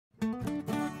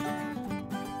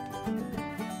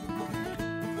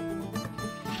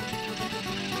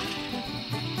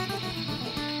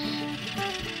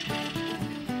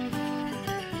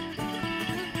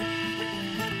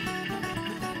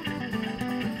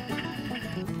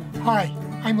Hi,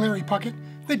 I'm Larry Puckett,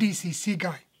 the DCC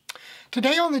Guy.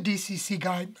 Today on the DCC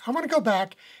Guide, I want to go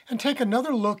back and take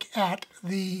another look at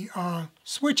the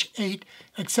Switch8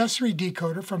 accessory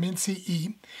decoder from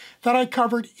NCE that I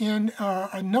covered in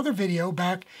another video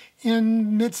back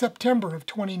in mid-September of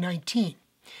 2019.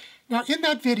 Now, in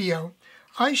that video,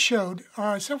 I showed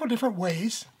several different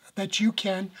ways that you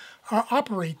can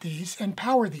operate these and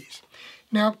power these.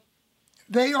 Now,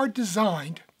 they are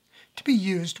designed to be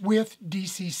used with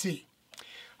DCC.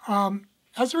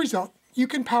 As a result, you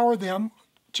can power them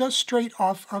just straight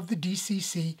off of the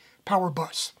DCC power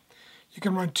bus. You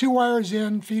can run two wires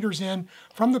in, feeders in,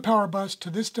 from the power bus to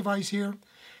this device here,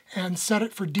 and set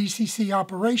it for DCC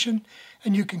operation,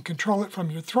 and you can control it from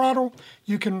your throttle.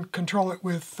 You can control it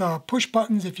with push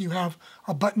buttons if you have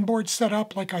a button board set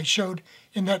up like I showed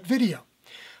in that video.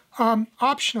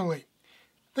 Optionally,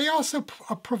 they also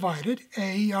provided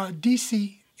a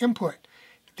DC input.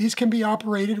 These can be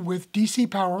operated with DC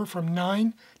power from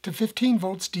 9 to 15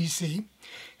 volts DC,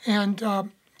 and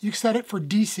you set it for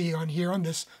DC on here on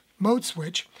this mode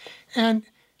switch, and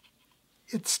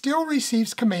it still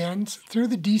receives commands through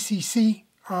the DCC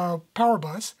power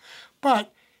bus,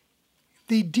 but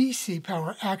the DC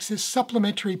power acts as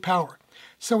supplementary power.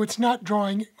 So it's not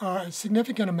drawing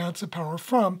significant amounts of power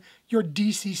from your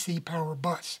DCC power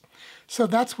bus. So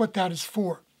that's what that is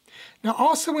for. Now,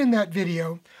 also in that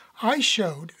video, I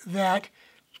showed that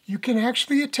you can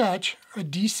actually attach a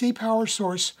DC power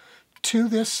source to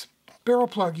this barrel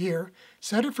plug here,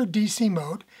 set it for DC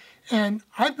mode, and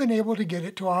I've been able to get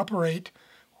it to operate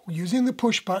using the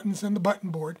push buttons and the button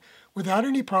board without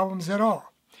any problems at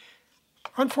all.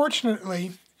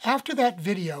 Unfortunately, after that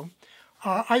video,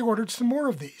 I ordered some more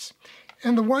of these,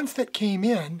 and the ones that came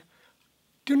in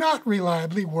do not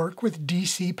reliably work with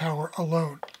DC power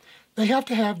alone. They have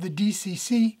to have the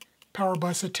DCC power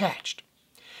bus attached.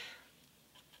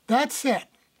 That said,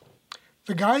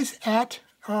 the guys at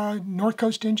North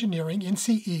Coast Engineering,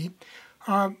 NCE,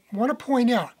 want to point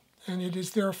out, and it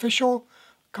is their official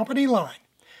company line,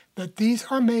 that these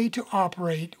are made to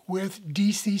operate with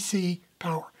DCC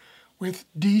power, with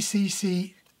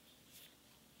DCC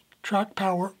track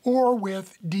power, or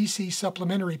with DC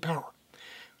supplementary power.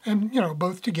 And,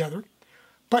 both together,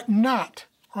 but not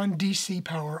on DC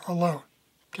power alone,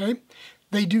 okay?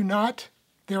 They do not,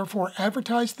 therefore,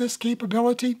 advertise this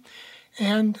capability,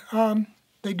 and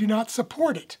they do not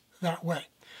support it that way.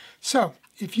 So,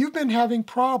 if you've been having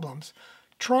problems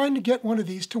trying to get one of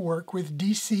these to work with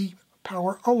DC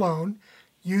power alone,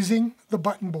 using the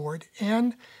button board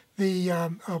and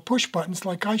the push buttons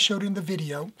like I showed in the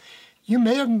video, you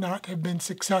may not have been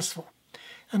successful.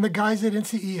 And the guys at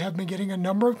NCE have been getting a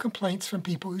number of complaints from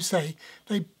people who say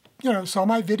they saw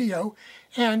my video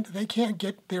and they can't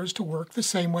get theirs to work the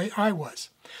same way I was.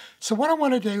 So what I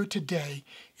want to do today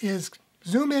is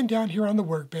zoom in down here on the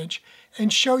workbench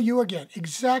and show you again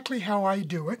exactly how I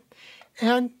do it.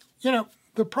 And,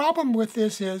 the problem with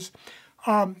this is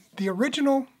the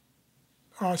original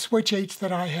Switch8s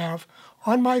that I have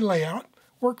on my layout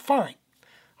work fine.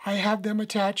 I have them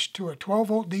attached to a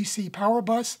 12-volt DC power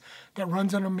bus that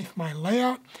runs underneath my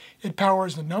layout. It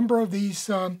powers a number of these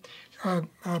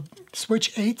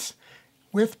Switch8s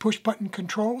with push-button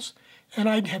controls, and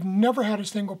I have never had a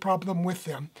single problem with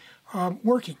them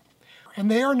working. And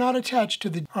they are not attached to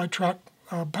the track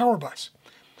power bus.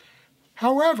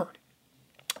 However,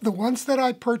 the ones that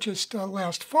I purchased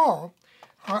last fall,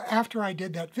 after I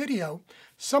did that video,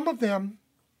 some of them,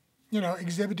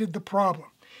 exhibited the problem.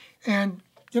 And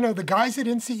the guys at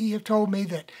NCE have told me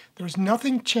that there's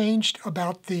nothing changed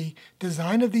about the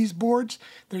design of these boards.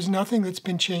 There's nothing that's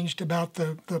been changed about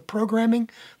the programming,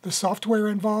 the software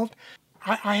involved.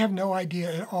 I have no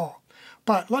idea at all.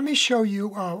 But let me show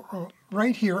you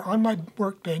right here on my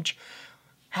workbench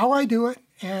how I do it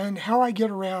and how I get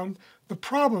around the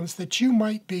problems that you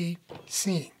might be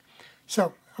seeing.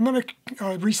 So I'm going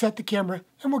to reset the camera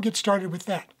and we'll get started with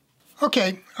that.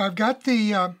 Okay, I've got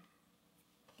the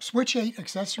Switch8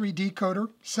 accessory decoder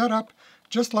set up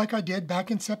just like I did back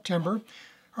in September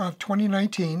of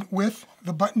 2019 with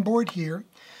the button board here,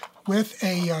 with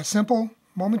a simple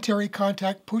momentary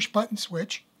contact push button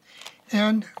switch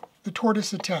and the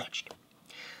tortoise attached.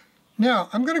 Now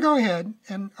I'm going to go ahead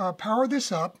and power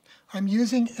this up. I'm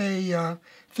using a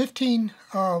 15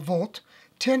 volt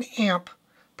 10 amp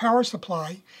power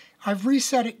supply. I've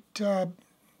reset it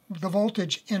the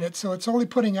voltage in it, so it's only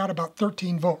putting out about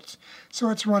 13 volts. So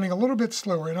it's running a little bit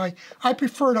slower, and I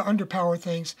prefer to underpower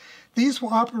things. These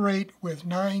will operate with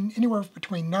anywhere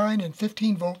between 9 and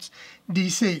 15 volts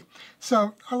DC.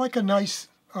 So I like a nice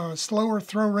slower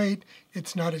throw rate,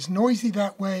 it's not as noisy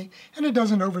that way, and it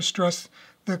doesn't overstress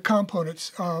the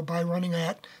components by running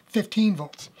at 15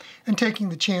 volts and taking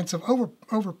the chance of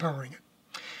overpowering it.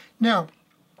 Now,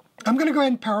 I'm going to go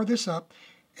ahead and power this up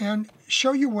and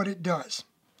show you what it does.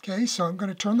 Okay, so I'm going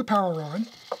to turn the power on,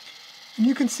 and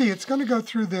you can see it's going to go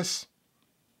through this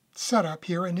setup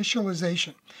here,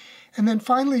 initialization. And then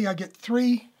finally I get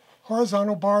 3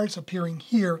 horizontal bars appearing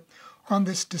here on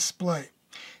this display.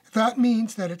 That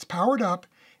means that it's powered up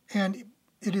and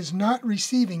it is not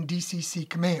receiving DCC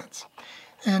commands.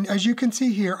 And as you can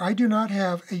see here, I do not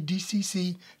have a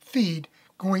DCC feed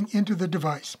going into the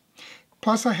device.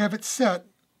 Plus I have it set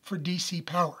for DC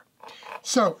power.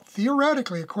 So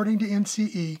theoretically, according to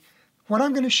NCE, what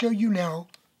I'm going to show you now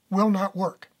will not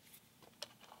work.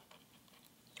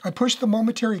 I push the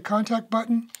momentary contact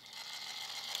button,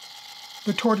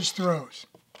 the tortoise throws.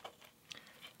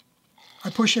 I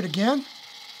push it again,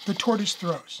 the tortoise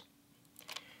throws.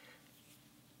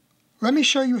 Let me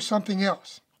show you something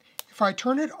else. If I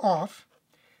turn it off,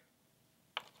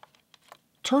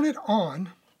 turn it on,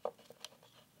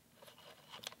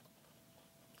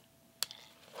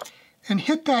 and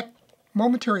hit that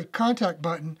momentary contact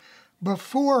button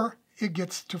before it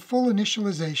gets to full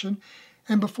initialization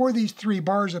and before these 3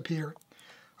 bars appear,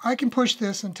 I can push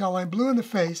this until I'm blue in the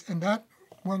face and that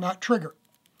will not trigger.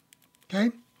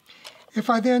 Okay? If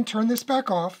I then turn this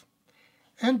back off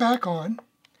and back on,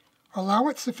 allow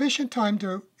it sufficient time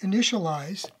to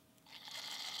initialize,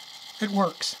 it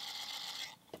works.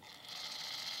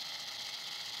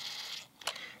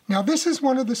 Now this is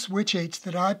one of the Switch 8s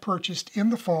that I purchased in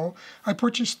the fall. I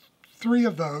purchased 3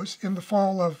 of those in the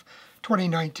fall of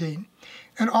 2019,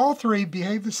 and all 3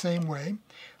 behave the same way.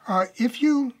 If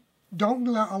you don't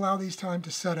allow these time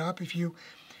to set up,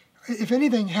 if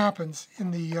anything happens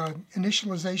in the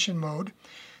initialization mode,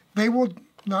 they will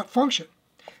not function.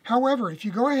 However, if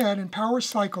you go ahead and power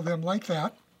cycle them like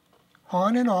that,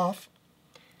 on and off,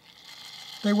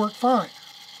 they work fine.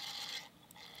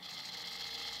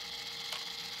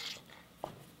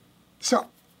 So,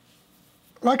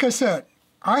 like I said,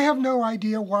 I have no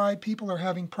idea why people are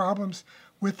having problems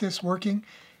with this working.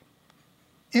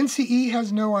 NCE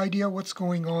has no idea what's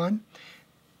going on.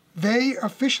 They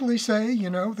officially say,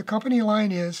 the company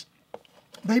line is,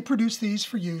 they produce these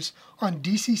for use on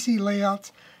DCC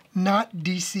layouts, not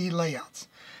DC layouts,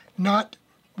 not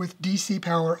with DC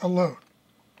power alone.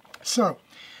 So,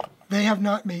 they have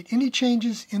not made any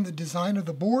changes in the design of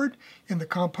the board, in the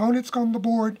components on the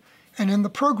board, and in the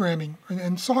programming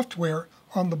and software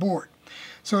on the board.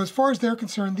 So as far as they're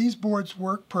concerned, these boards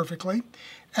work perfectly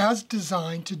as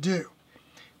designed to do.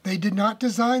 They did not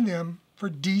design them for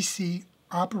DC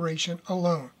operation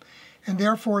alone, and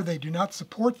therefore they do not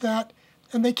support that,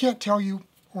 and they can't tell you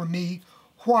or me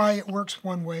why it works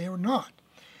one way or not.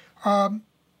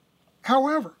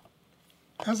 However,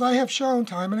 as I have shown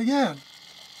time and again,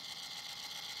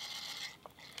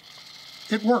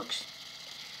 it works.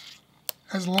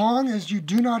 As long as you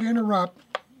do not interrupt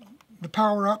the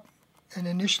power up and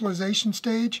initialization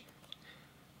stage.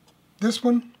 This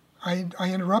one, I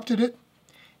interrupted it.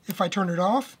 If I turn it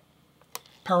off,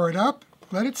 power it up,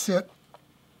 let it sit.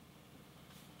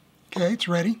 Okay, it's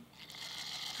ready.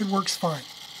 It works fine.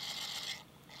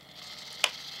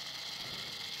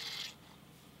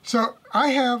 So I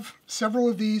have several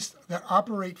of these that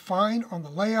operate fine on the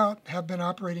layout, have been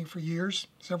operating for years,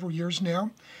 several years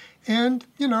now. And,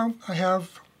 I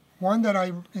have one that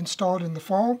I installed in the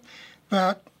fall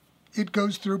that it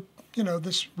goes through,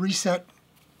 this reset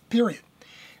period.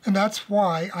 And that's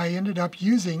why I ended up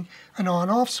using an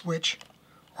on-off switch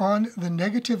on the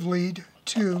negative lead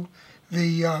to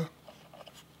the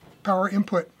power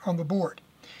input on the board.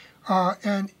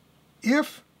 And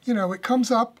if, it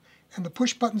comes up and the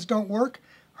push buttons don't work,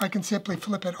 I can simply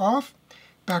flip it off,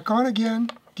 back on again,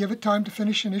 give it time to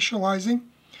finish initializing,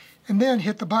 and then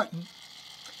hit the button.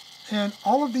 And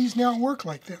all of these now work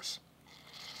like this.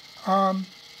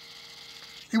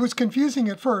 It was confusing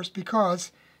at first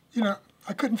because,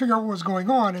 I couldn't figure out what was going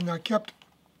on, and I kept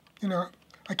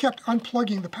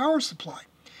unplugging the power supply.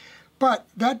 But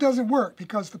that doesn't work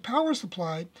because the power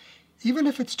supply, even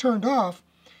if it's turned off,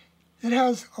 it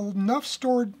has enough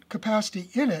stored capacity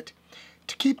in it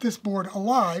to keep this board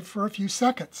alive for a few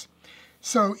seconds.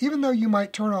 So even though you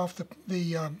might turn off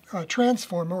the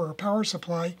transformer or power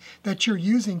supply that you're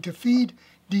using to feed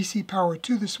DC power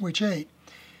to the Switch 8,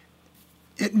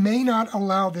 it may not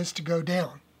allow this to go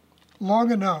down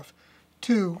long enough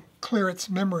to clear its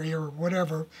memory or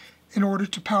whatever in order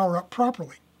to power up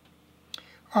properly.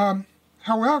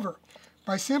 However,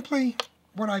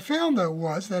 what I found though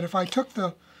was that if I took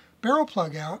the barrel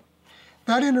plug out,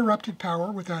 That interrupted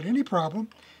power without any problem.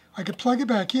 I could plug it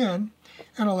back in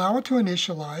and allow it to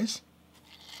initialize,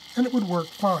 and it would work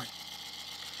fine.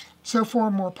 So for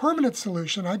a more permanent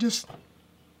solution, I just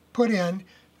put in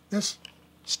this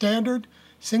standard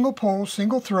single pole,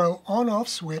 single throw on-off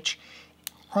switch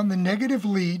on the negative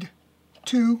lead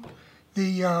to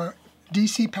the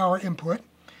DC power input,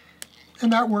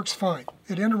 and that works fine.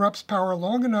 It interrupts power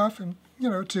long enough and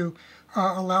to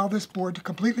allow this board to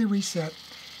completely reset,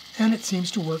 and it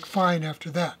seems to work fine after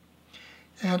that.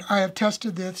 And I have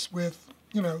tested this with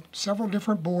several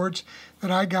different boards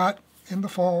that I got in the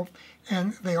fall,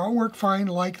 and they all work fine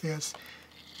like this.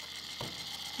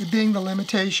 It being the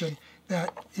limitation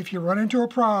that if you run into a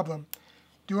problem,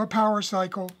 do a power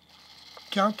cycle,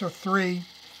 count to 3,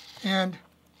 and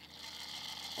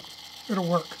it'll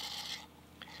work.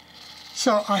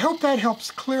 So I hope that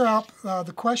helps clear up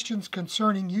the questions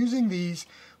concerning using these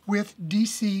with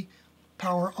DC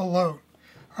power alone.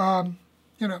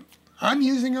 I'm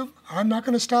using them. I'm not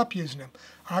going to stop using them.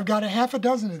 I've got a half a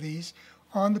dozen of these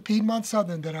on the Piedmont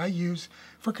Southern that I use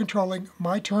for controlling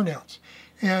my turnouts.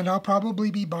 And I'll probably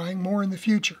be buying more in the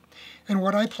future. And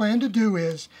what I plan to do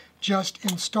is just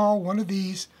install one of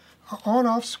these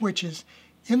on-off switches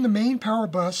in the main power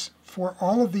bus for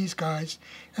all of these guys.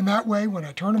 And that way, when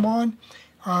I turn them on,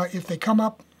 if they come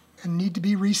up and need to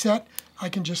be reset, I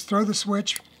can just throw the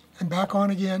switch and back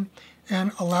on again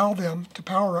and allow them to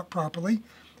power up properly.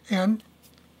 And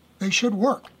they should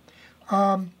work.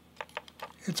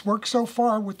 It's worked so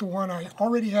far with the one I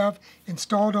already have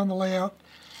installed on the layout,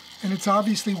 and it's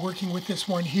obviously working with this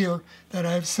one here that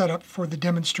I've set up for the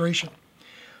demonstration.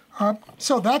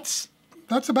 So that's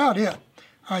about it.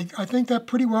 I think that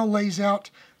pretty well lays out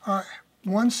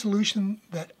one solution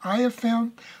that I have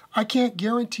found. I can't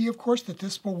guarantee, of course, that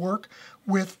this will work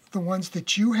with the ones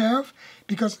that you have,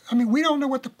 because we don't know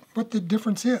what the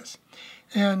difference is,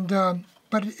 and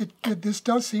but this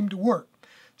does seem to work.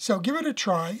 So give it a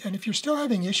try, and if you're still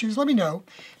having issues, let me know,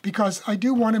 because I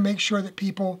do want to make sure that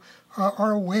people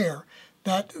are aware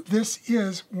that this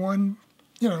is one,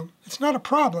 it's not a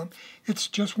problem. It's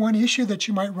just one issue that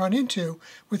you might run into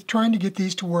with trying to get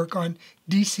these to work on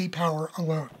DC power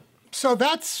alone. So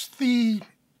that's the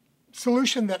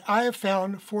solution that I have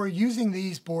found for using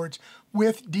these boards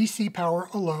with DC power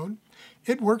alone.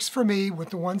 It works for me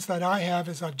with the ones that I have,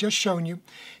 as I've just shown you,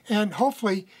 and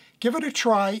hopefully give it a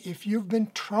try if you've been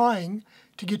trying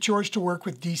to get yours to work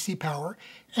with DC power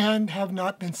and have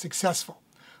not been successful.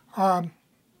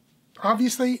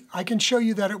 Obviously, I can show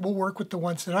you that it will work with the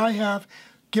ones that I have,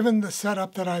 given the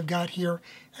setup that I've got here,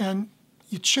 and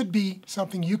it should be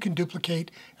something you can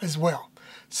duplicate as well.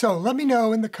 So let me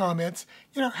know in the comments,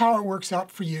 how it works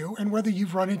out for you and whether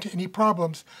you've run into any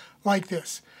problems like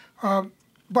this.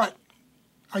 But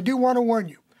I do want to warn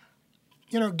you,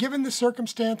 given the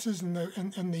circumstances and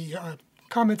the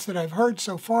comments that I've heard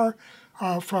so far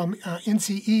from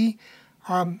NCE,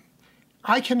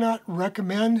 I cannot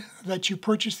recommend that you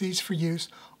purchase these for use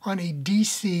on a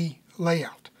DC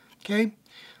layout, okay?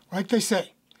 Like they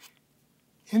say,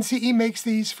 NCE makes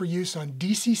these for use on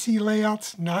DCC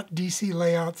layouts, not DC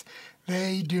layouts.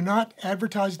 They do not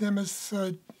advertise them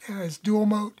as dual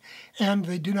mode, and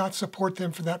they do not support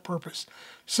them for that purpose.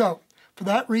 So, for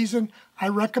that reason, I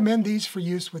recommend these for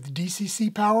use with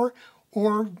DCC power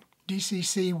or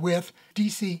DCC with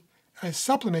DC as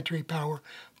supplementary power.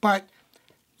 But,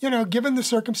 given the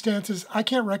circumstances, I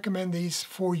can't recommend these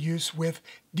for use with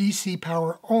DC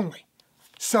power only.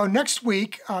 So next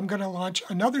week, I'm going to launch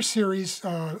another series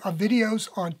of videos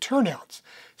on turnouts.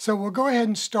 So we'll go ahead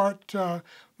and start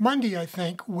Monday, I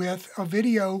think, with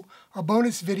a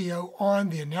bonus video on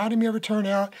the anatomy of a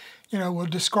turnout. We'll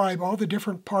describe all the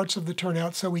different parts of the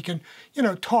turnout so we can,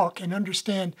 talk and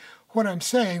understand what I'm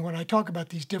saying when I talk about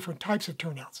these different types of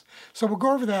turnouts. So we'll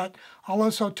go over that. I'll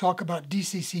also talk about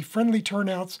DCC-friendly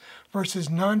turnouts versus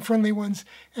non-friendly ones,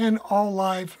 and all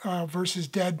live versus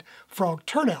dead frog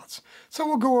turnouts. So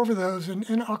we'll go over those,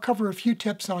 and I'll cover a few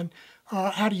tips on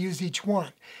how to use each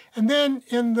one. And then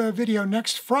in the video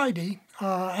next Friday,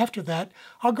 after that,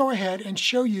 I'll go ahead and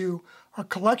show you a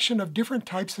collection of different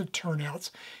types of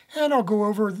turnouts, and I'll go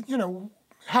over,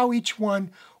 how each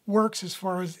one works as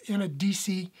far as in a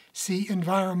DCC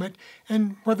environment,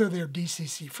 and whether they're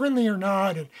DCC friendly or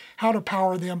not, and how to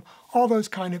power them, all those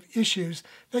kind of issues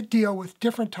that deal with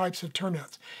different types of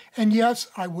turnouts. And yes,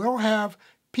 I will have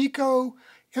Pico,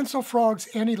 Insel frogs,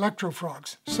 and Electro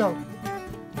frogs. So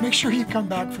make sure you come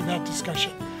back for that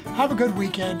discussion. Have a good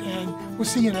weekend, and we'll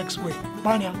see you next week.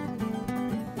 Bye now.